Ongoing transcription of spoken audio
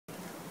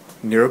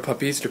Nero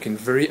puppy's looking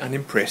very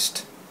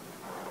unimpressed.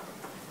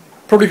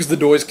 Probably because the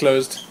door is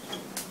closed.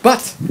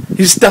 But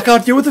he's stuck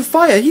out here with a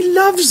fire. He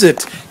loves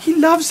it. He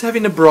loves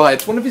having a braai.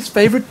 It's one of his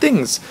favorite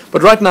things.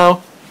 But right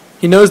now,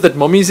 he knows that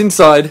Mommy's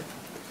inside,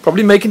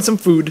 probably making some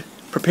food,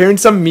 preparing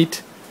some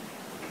meat,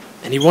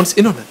 and he wants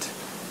in on it.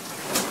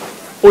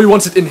 Or he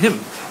wants it in him.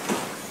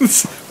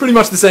 It's pretty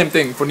much the same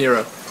thing for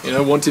Nero. You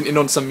know, wanting in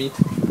on some meat.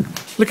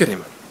 Look at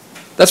him.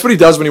 That's what he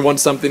does when he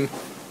wants something.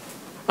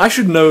 I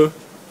should know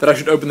that I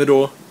should open the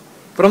door,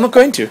 but I'm not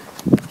going to.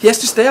 He has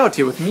to stay out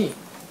here with me.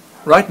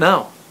 Right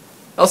now.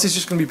 Else he's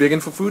just going to be begging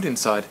for food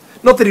inside.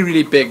 Not that he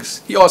really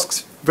begs. He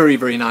asks very,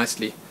 very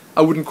nicely.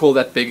 I wouldn't call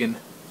that begging.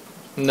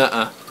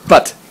 Nuh-uh.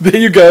 But, there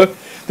you go.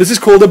 This is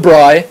called a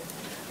braai.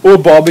 Or a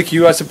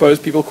barbecue, I suppose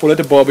people call it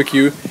a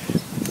barbecue.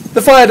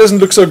 The fire doesn't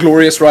look so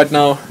glorious right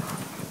now.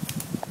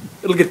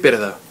 It'll get better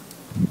though.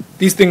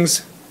 These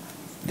things,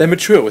 they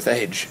mature with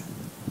age.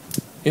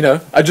 You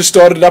know, I just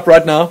started it up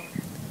right now.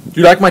 Do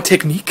you like my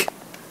technique?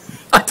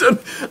 I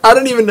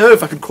don't even know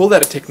if I could call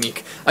that a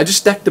technique. I just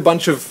stacked a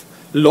bunch of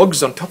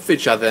logs on top of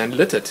each other and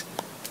lit it.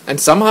 And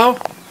somehow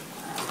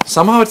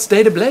it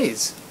stayed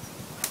ablaze.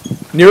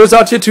 Nero's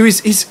out here too.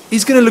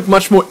 He's going to look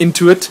much more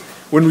into it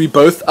when we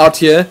both out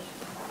here.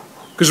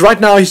 Because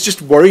right now he's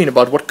just worrying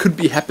about what could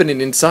be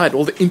happening inside.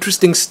 All the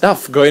interesting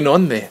stuff going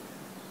on there.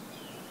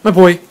 My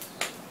boy,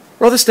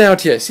 rather stay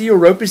out here. See, your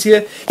rope is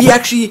here. He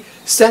actually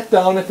sat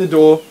down at the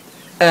door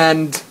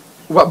and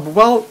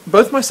while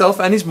both myself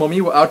and his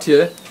mommy were out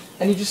here,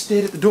 and he just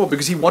stared at the door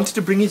because he wanted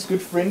to bring his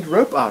good friend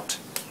Rope out.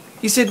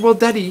 He said, well,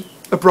 Daddy,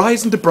 a braai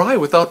isn't a braai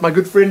without my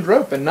good friend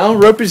Rope, and now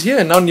Rope is here,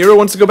 and now Nero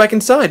wants to go back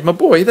inside. My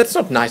boy, that's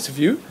not nice of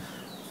you.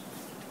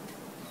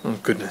 Oh,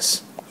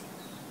 goodness.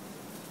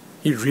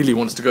 He really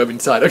wants to go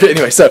inside. Okay,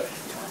 anyway, so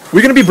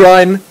we're going to be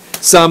braaiing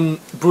some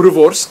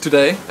boerewors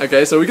today.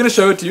 Okay, so we're going to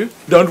show it to you.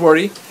 Don't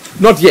worry.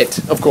 Not yet,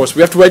 of course.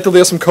 We have to wait till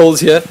there's some coals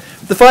here.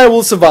 The fire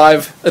will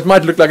survive. It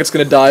might look like it's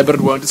going to die, but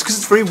it won't. It's because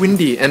it's very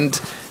windy, and,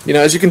 you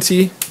know, as you can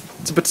see,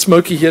 it's a bit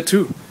smoky here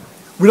too.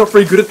 We're not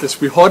very good at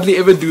this. We hardly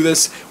ever do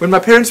this. When my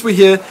parents were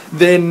here,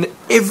 then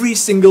every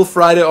single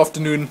Friday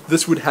afternoon,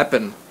 this would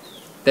happen.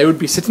 They would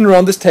be sitting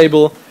around this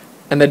table,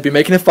 and they'd be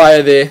making a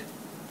fire there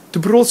to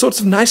put all sorts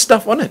of nice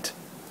stuff on it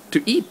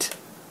to eat.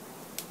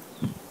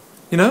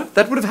 You know,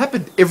 that would have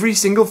happened every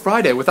single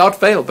Friday without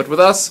fail, but with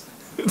us,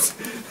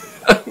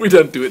 we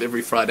don't do it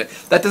every Friday.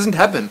 That doesn't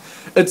happen.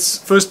 It's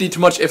firstly too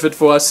much effort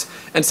for us,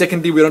 and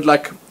secondly we don't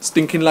like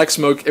stinking like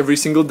smoke every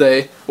single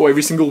day, or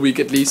every single week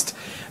at least.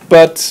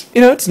 But,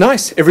 you know, it's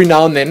nice every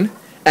now and then,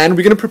 and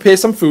we're going to prepare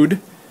some food.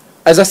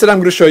 As I said, I'm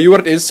going to show you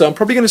what it is, so I'm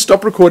probably going to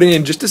stop recording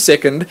in just a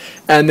second,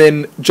 and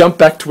then jump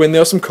back to when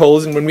there are some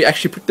coals and when we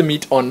actually put the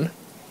meat on.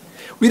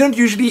 We don't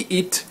usually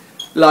eat,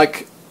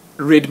 like,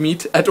 red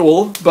meat at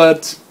all,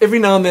 but every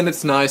now and then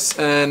it's nice,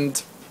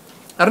 and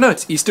I don't know,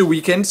 it's Easter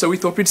weekend, so we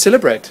thought we'd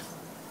celebrate.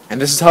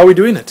 And this is how we're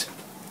doing it.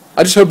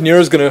 I just hope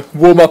Nero's gonna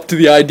warm up to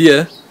the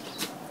idea,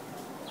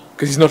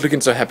 because he's not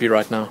looking so happy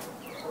right now.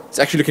 He's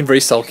actually looking very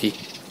sulky.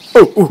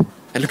 Oh,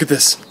 and look at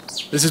this.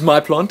 This is my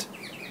plant.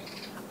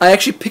 I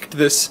actually picked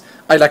this.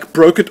 I like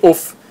broke it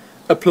off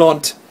a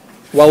plant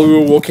while we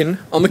were walking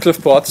on the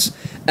cliff paths,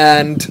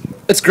 and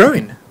it's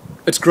growing.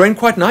 It's growing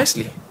quite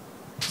nicely.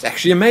 It's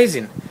actually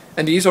amazing.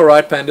 And these are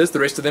right pandas, the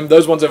rest of them,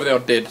 those ones over there are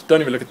dead.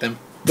 Don't even look at them.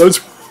 Those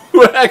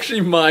were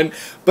actually mine,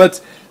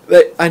 but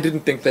I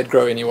didn't think they'd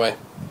grow anyway.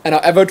 And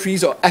our avo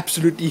trees are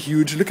absolutely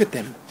huge. Look at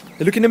them.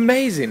 They're looking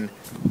amazing.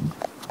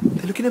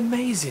 They're looking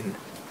amazing.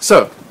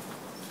 So,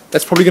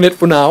 that's probably gonna it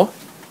for now.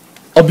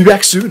 I'll be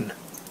back soon.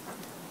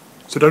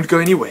 So don't go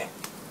anywhere.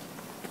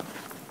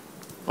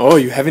 Oh,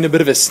 you're having a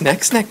bit of a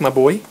snack, my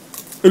boy.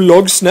 A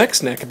log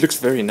snack. It looks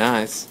very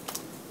nice.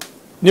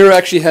 Nero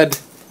actually had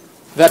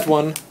that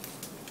one,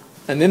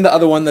 and then the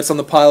other one that's on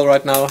the pile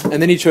right now,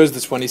 and then he chose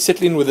this one. He's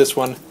settling with this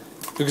one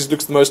because it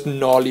looks the most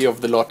gnarly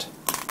of the lot.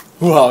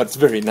 Wow, it's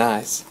very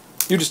nice.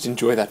 You just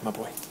enjoy that, my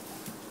boy.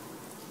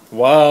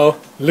 Wow,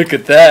 look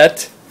at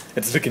that.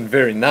 It's looking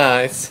very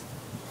nice.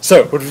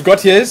 So, what we've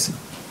got here is,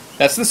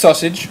 that's the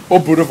sausage, or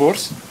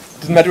boerewors.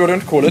 Doesn't matter what I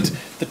want to call it.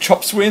 The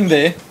chops were in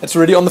there. It's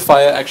already on the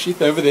fire, actually.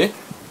 They're over there,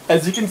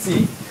 as you can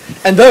see.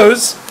 And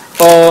those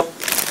are,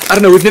 I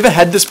don't know, we've never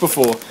had this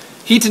before.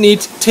 Heat and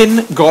eat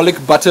 10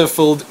 garlic butter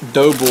filled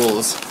dough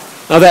balls.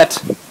 Now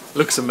that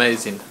looks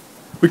amazing.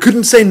 We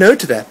couldn't say no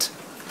to that.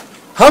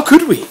 How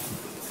could we?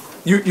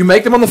 You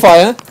make them on the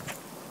fire,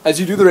 as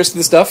you do the rest of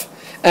the stuff,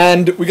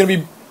 and we're going to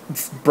be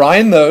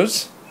braaiing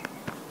those.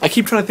 I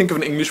keep trying to think of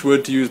an English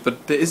word to use,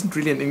 but there isn't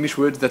really an English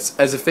word that's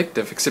as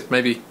effective, except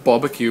maybe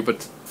barbecue,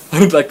 but I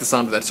don't like the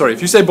sound of that. Sorry,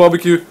 if you say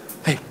barbecue,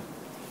 hey,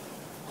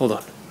 hold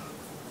on.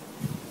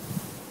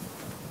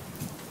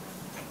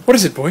 What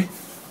is it, boy?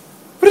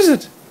 What is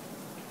it?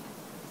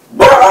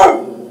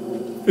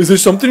 Is there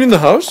something in the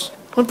house?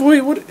 Oh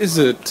boy, what is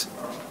it?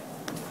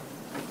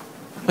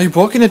 Are you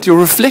barking at your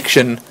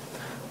reflection?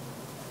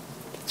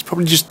 He's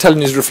probably just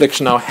telling his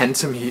reflection how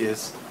handsome he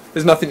is.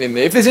 There's nothing in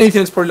there. If there's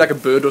anything, it's probably like a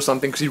bird or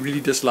something, because he really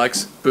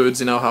dislikes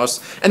birds in our house.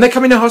 And they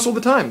come in our house all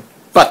the time.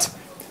 But,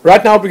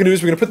 right now what we're going to do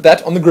is we're going to put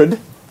that on the grid.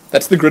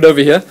 That's the grid over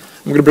here.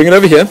 I'm going to bring it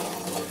over here.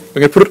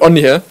 We're going to put it on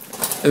here.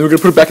 And we're going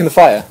to put it back in the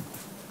fire.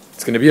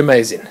 It's going to be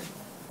amazing.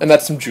 And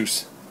that's some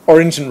juice.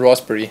 Orange and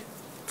raspberry.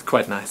 It's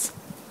quite nice.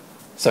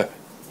 So,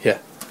 here.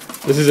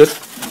 This is it.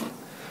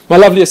 My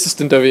lovely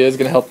assistant over here is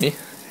going to help me.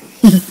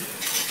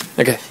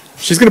 Okay.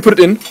 She's going to put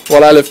it in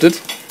while I lift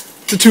it.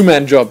 It's a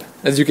two-man job,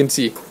 as you can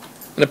see.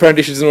 And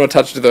apparently she doesn't want to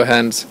touch it with her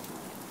hands.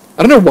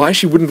 I don't know why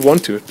she wouldn't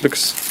want to. It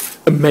looks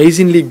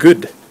amazingly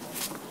good.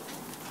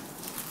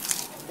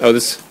 Oh,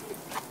 this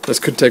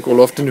could take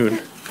all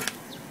afternoon.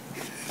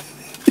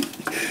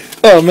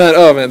 Oh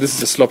man, this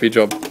is a sloppy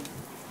job.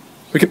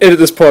 We can edit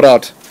this part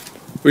out.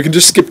 We can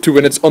just skip to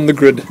when it's on the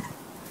grid.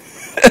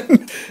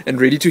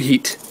 And ready to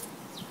heat.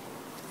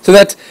 So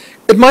that,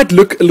 it might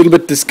look a little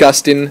bit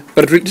disgusting,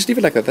 but just leave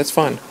it like that, that's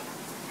fine.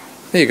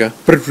 There you go.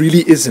 But it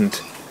really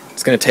isn't.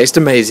 It's going to taste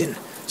amazing.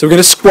 So we're going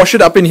to squash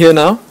it up in here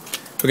now.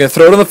 We're going to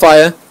throw it on the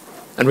fire,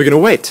 and we're going to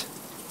wait.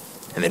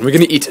 And then we're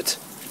going to eat it.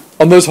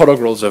 On those hot dog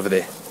rolls over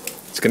there.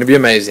 It's going to be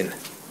amazing.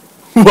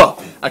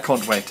 Well, I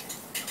can't wait.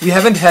 We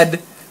haven't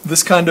had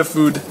this kind of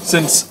food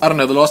since, I don't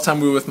know, the last time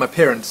we were with my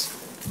parents.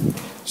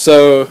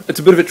 So, it's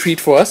a bit of a treat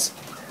for us.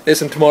 There's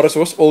some tomato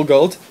sauce, all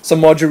gold. Some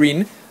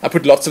margarine. I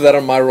put lots of that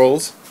on my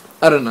rolls.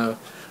 I don't know.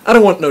 I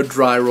don't want no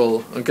dry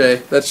roll,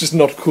 okay? That's just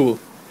not cool.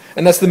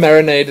 And that's the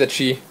marinade that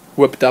she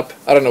whipped up.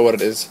 I don't know what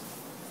it is.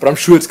 But I'm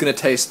sure it's going to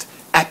taste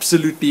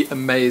absolutely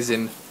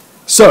amazing.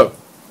 So,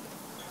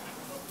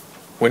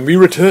 when we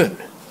return,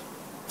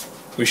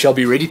 we shall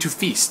be ready to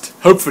feast.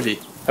 Hopefully.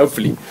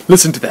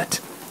 Listen to that.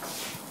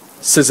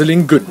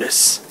 Sizzling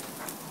goodness.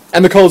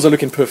 And the coals are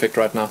looking perfect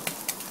right now.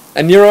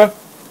 And Nero,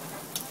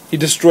 he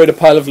destroyed a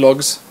pile of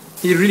logs.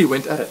 He really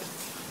went at it.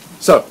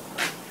 So,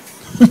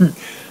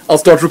 I'll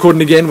start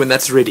recording again when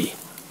that's ready.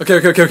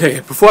 Okay.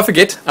 Before I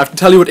forget, I have to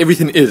tell you what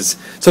everything is.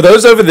 So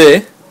those over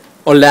there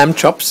are lamb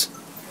chops.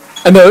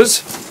 And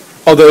those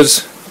are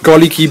those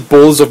garlicky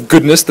balls of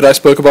goodness that I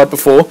spoke about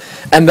before.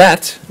 And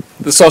that,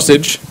 the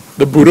sausage,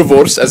 the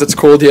Boerewors as it's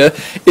called here,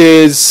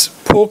 is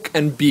pork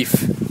and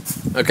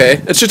beef.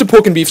 Okay? It's just a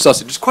pork and beef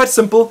sausage. It's quite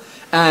simple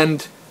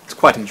and it's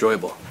quite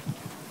enjoyable.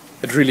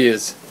 It really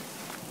is.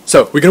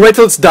 So, we're going to wait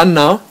till it's done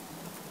now,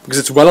 because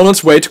it's well on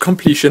its way to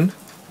completion.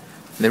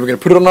 And then we're going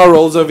to put it on our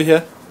rolls over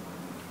here,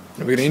 and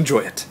we're going to enjoy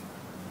it.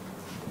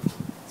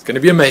 It's going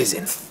to be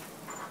amazing.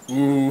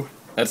 Ooh,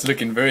 that's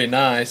looking very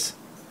nice.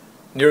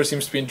 Nero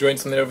seems to be enjoying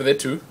something over there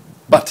too.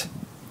 But,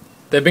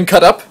 they've been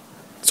cut up.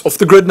 It's off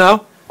the grid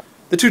now.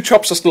 The two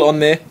chops are still on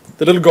there.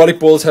 The little garlic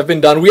balls have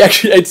been done. We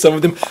actually ate some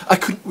of them.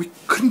 We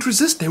couldn't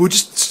resist. They were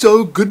just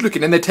so good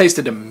looking, and they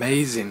tasted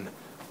amazing.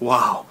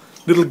 Wow.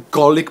 Little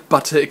garlic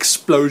butter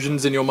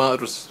explosions in your mouth.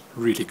 It was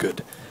really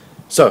good.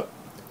 So,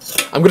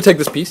 I'm going to take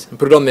this piece and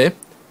put it on there.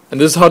 And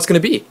this is how it's going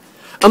to be.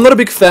 I'm not a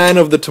big fan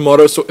of the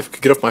tomato sauce. If I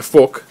could get off my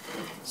fork.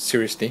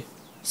 Seriously,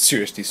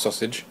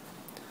 sausage.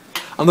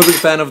 I'm not a big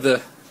fan of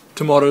the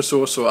tomato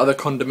sauce or other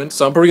condiments.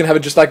 So I'm probably going to have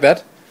it just like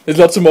that. There's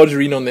lots of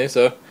margarine on there.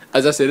 So,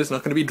 as I said, it's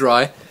not going to be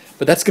dry.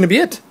 But that's going to be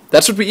it.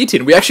 That's what we're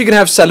eating. We're actually going to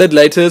have salad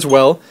later as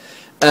well.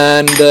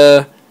 And,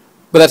 but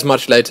that's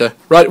much later.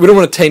 Right, we don't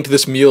want to taint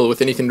this meal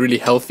with anything really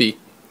healthy.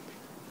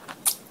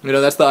 You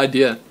know, that's the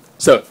idea.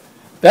 So,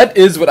 that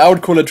is what I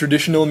would call a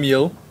traditional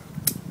meal.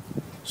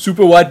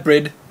 Super white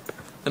bread,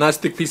 a nice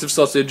thick piece of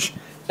sausage,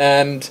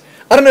 and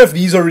I don't know if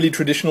these are really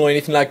traditional or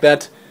anything like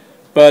that,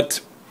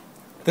 but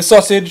the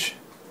sausage,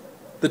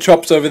 the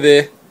chops over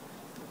there,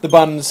 the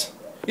buns,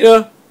 you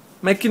know,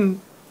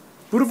 making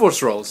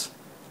Boerewors rolls.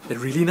 They're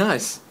really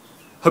nice.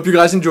 Hope you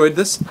guys enjoyed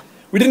this.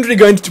 We didn't really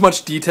go into too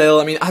much detail.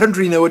 I mean, I don't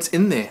really know what's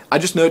in there. I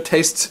just know it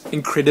tastes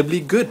incredibly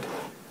good.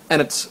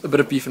 And it's a bit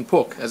of beef and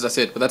pork, as I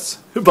said, but that's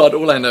about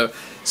all I know.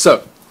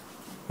 So,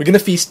 we're going to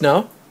feast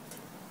now.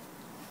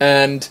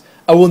 And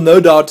I will no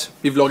doubt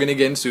be vlogging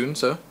again soon,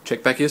 so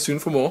check back here soon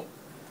for more.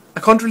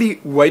 I can't really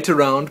wait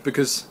around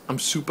because I'm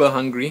super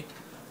hungry.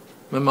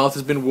 My mouth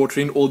has been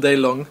watering all day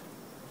long.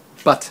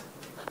 But,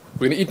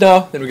 we're going to eat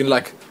now, then we're going to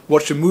like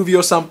watch a movie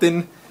or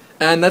something.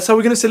 And that's how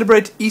we're going to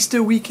celebrate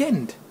Easter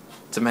weekend.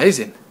 It's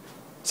amazing.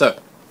 So,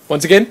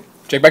 once again,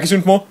 check back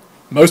soon for more.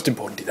 Most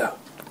importantly though,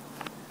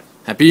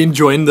 happy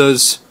enjoying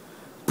those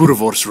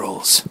Boerewors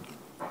rolls.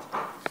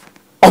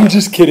 I'm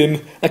just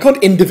kidding. I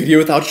can't end the video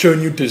without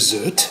showing you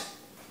dessert.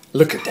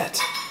 Look at that.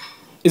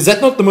 Is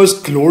that not the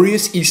most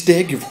glorious Easter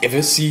egg you've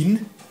ever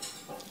seen?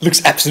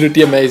 Looks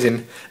absolutely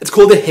amazing. It's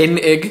called a hen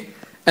egg,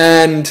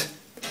 and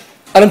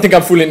I don't think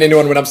I'm fooling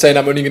anyone when I'm saying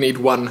I'm only going to eat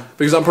one,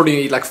 because I'm probably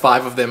going to eat like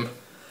 5 of them.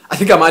 I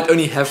think I might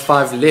only have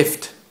 5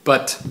 left,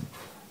 but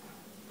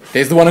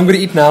there's the one I'm going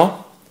to eat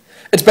now.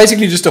 It's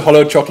basically just a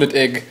hollow chocolate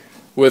egg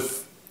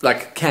with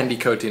like candy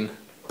coating,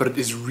 but it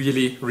is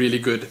really, really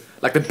good.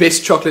 Like the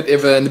best chocolate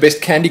ever and the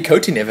best candy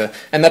coating ever.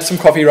 And that's some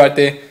coffee right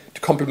there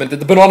to complement it.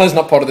 The banana is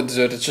not part of the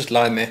dessert, it's just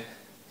lying there.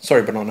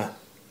 Sorry, banana.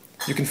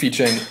 You can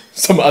feature in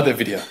some other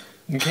video.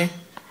 Okay?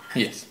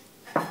 Yes.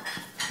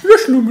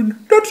 Yes,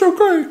 Lumen, that's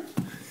okay.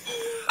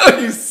 Oh,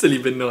 you silly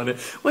banana.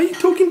 Why are you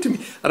talking to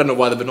me? I don't know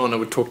why the banana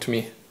would talk to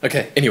me.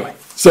 Okay, anyway.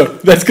 So,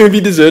 that's going to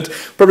be dessert.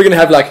 Probably going to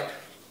have like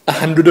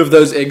 100 of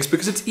those eggs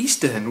because it's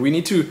Easter and we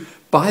need to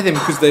buy them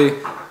because they're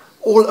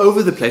all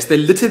over the place. They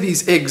litter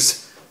these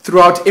eggs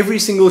throughout every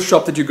single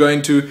shop that you go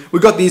into. We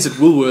got these at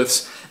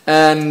Woolworths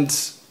and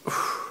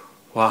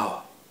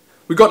wow.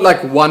 We got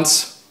like one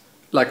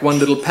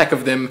little pack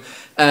of them,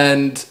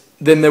 and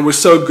then they were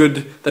so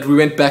good that we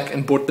went back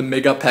and bought the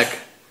mega pack.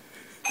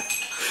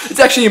 It's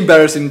actually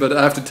embarrassing, but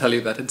I have to tell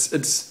you that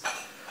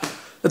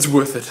it's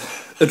worth it.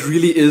 It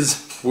really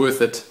is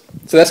worth it.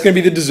 So that's going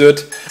to be the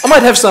dessert. I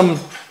might have some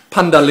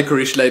panda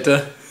licorice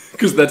later,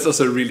 because that's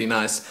also really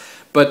nice,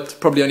 but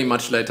probably only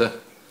much later,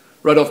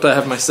 right after I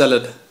have my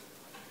salad.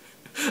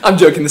 I'm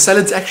joking, the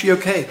salad's actually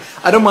okay.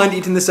 I don't mind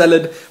eating the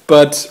salad,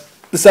 but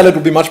the salad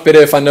will be much better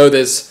if I know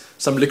there's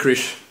some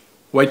licorice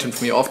waiting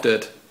for me after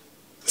it.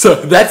 So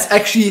that's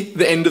actually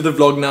the end of the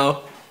vlog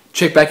now.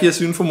 Check back here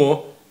soon for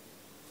more.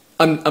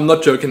 I'm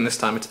not joking this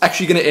time. It's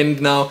actually going to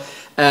end now,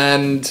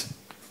 and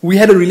we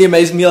had a really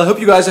amazing meal. I hope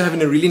you guys are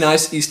having a really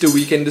nice Easter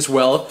weekend as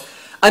well.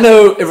 I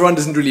know everyone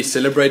doesn't really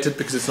celebrate it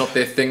because it's not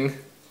their thing,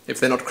 if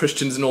they're not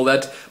Christians and all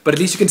that, but at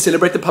least you can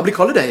celebrate the public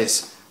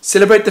holidays.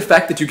 Celebrate the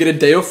fact that you get a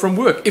day off from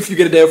work. If you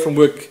get a day off from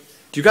work.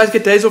 Do you guys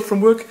get days off from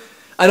work?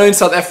 I know in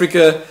South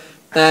Africa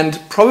and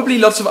probably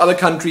lots of other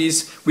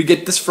countries, we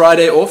get this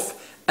Friday off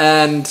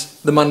and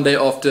the Monday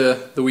after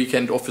the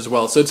weekend off as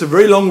well. So it's a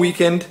very long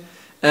weekend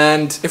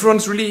and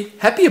everyone's really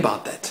happy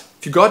about that.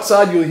 If you go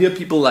outside, you'll hear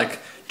people like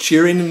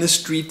cheering in the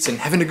streets and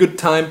having a good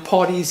time,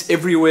 parties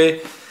everywhere,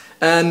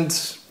 and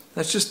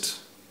that's just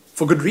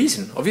for good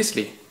reason,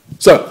 obviously.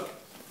 So,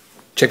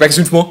 check back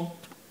soon for more.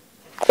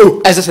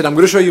 Oh, as I said, I'm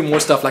going to show you more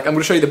stuff. Like, I'm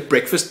going to show you the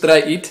breakfast that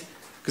I eat,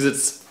 because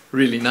it's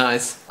really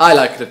nice. I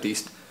like it at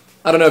least.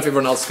 I don't know if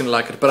everyone else is going to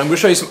like it, but I'm going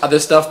to show you some other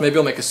stuff. Maybe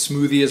I'll make a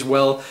smoothie as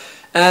well,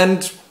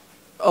 and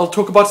I'll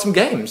talk about some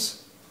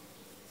games.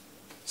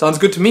 Sounds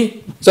good to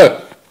me.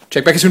 So,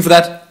 check back soon for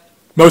that.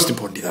 Most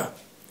importantly though,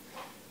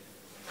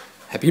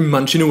 happy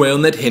munching away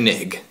on that hen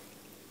egg.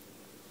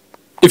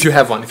 If you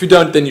have one. If you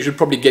don't, then you should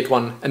probably get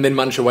one and then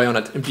munch away on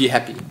it and be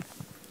happy.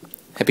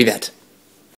 Happy that.